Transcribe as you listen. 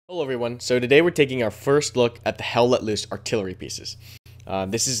Hello everyone, so today we're taking our first look at the Hell Let Loose artillery pieces.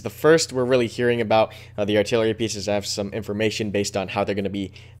 This is the first we're really hearing about the artillery pieces. I have some information based on how they're going to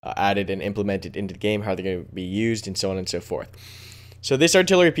be added and implemented into the game, how they're going to be used, and so on and so forth. So this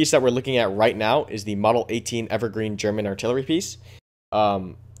artillery piece that we're looking at right now is the Model 18 Evergreen German artillery piece.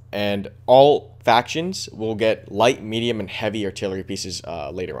 And all factions will get light, medium, and heavy artillery pieces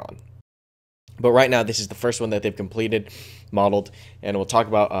later on. But right now, this is the first one that they've completed, modeled, and we'll talk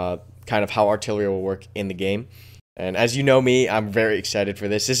about kind of how artillery will work in the game. And as you know me, I'm very excited for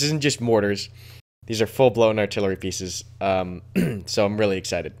this. This isn't just mortars. These are full-blown artillery pieces, so I'm really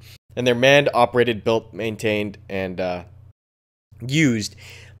excited. And they're manned, operated, built, maintained, and used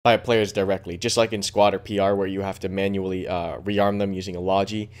by players directly, just like in squad or PR, where you have to manually rearm them using a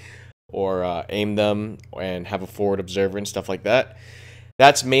logi, or aim them and have a forward observer and stuff like that.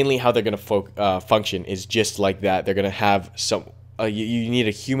 That's mainly how they're going to function, is just like that. They're going to have some... you need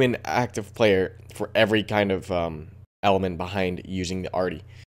a human active player for every kind of element behind using the arty.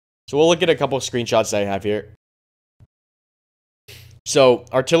 So we'll look at a couple of screenshots that I have here. So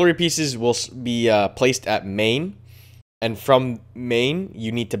artillery pieces will be placed at main. And from main,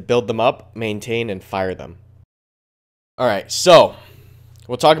 you need to build them up, maintain, and fire them. Alright, so...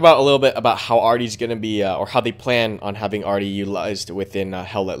 we'll talk about a little bit about how arty is going to be, or how they plan on having arty utilized within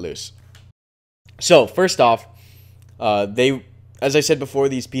Hell Let Loose. So, first off, as I said before,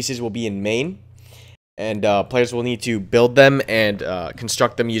 these pieces will be in main, and players will need to build them and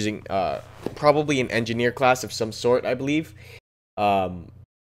construct them using probably an engineer class of some sort, I believe.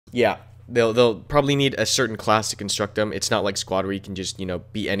 Yeah, they'll probably need a certain class to construct them. It's not like squad where you can just,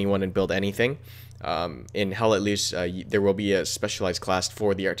 be anyone and build anything. In Hell Let Loose, there will be a specialized class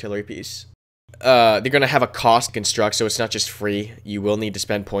for the artillery piece. They're going to have a cost to construct, so it's not just free. You will need to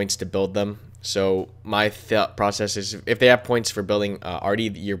spend points to build them. So my thought process is, if they have points for building arty,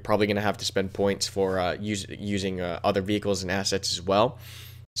 you're probably going to have to spend points for using other vehicles and assets as well.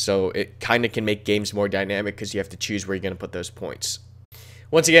 So it kind of can make games more dynamic, because you have to choose where you're going to put those points.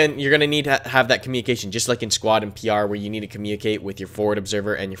 Once again, you're going to need to have that communication, just like in squad and PR, where you need to communicate with your forward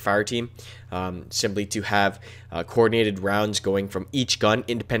observer and your fire team, simply to have coordinated rounds going from each gun.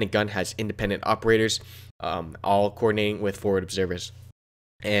 Independent gun has independent operators, all coordinating with forward observers.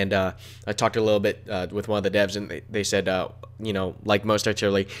 And I talked a little bit with one of the devs, and they said, like most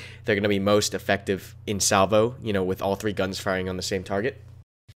artillery, they're going to be most effective in salvo, with all three guns firing on the same target.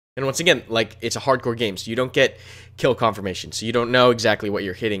 And once again, it's a hardcore game, so you don't get kill confirmation. So you don't know exactly what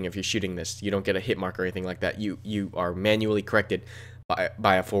you're hitting if you're shooting this. You don't get a hit mark or anything like that. You are manually corrected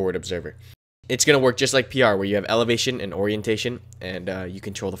by a forward observer. It's going to work just like PR, where you have elevation and orientation, and you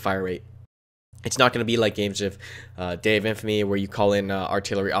control the fire rate. It's not going to be like games of Day of Infamy, where you call in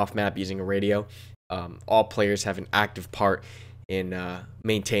artillery off-map using a radio. All players have an active part in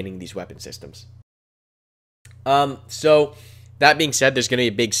maintaining these weapon systems. So... that being said, there's going to be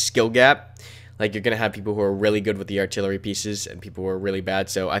a big skill gap. You're going to have people who are really good with the artillery pieces and people who are really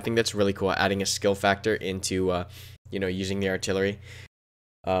bad. So I think that's really cool, adding a skill factor into, using the artillery.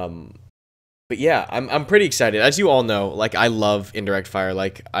 But yeah, I'm pretty excited. As you all know, I love indirect fire.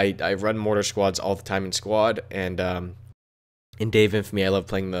 I run mortar squads all the time in squad. And in Day of Infamy, I love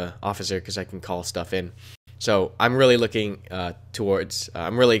playing the officer because I can call stuff in. So I'm really looking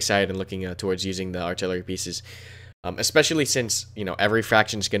I'm really excited and looking towards using the artillery pieces. Especially since, every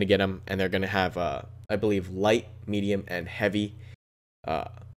faction is going to get them, and they're going to have, I believe, light, medium, and heavy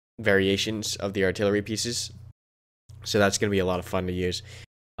variations of the artillery pieces. So that's going to be a lot of fun to use.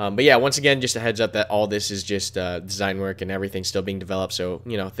 But yeah, once again, just a heads up that all this is just design work, and everything's still being developed. So,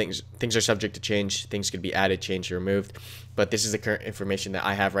 things are subject to change. Things could be added, changed, or removed. But this is the current information that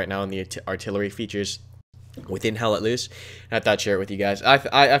I have right now on the artillery features within Hell Let Loose, and I thought I'd share it with you guys.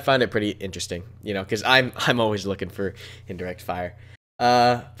 I find it pretty interesting, because I'm always looking for indirect fire.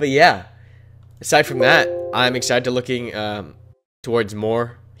 But yeah, aside from that, I'm excited to looking towards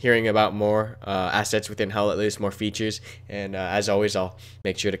hearing about more assets within Hell Let Loose, more features, and as always, I'll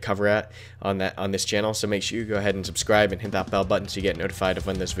make sure to cover on this channel. So make sure you go ahead and subscribe and hit that bell button so you get notified of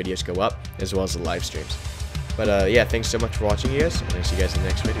when those videos go up, as well as the live streams. But yeah, thanks so much for watching, you guys, and I'll see you guys in the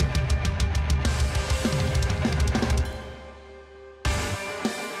next video.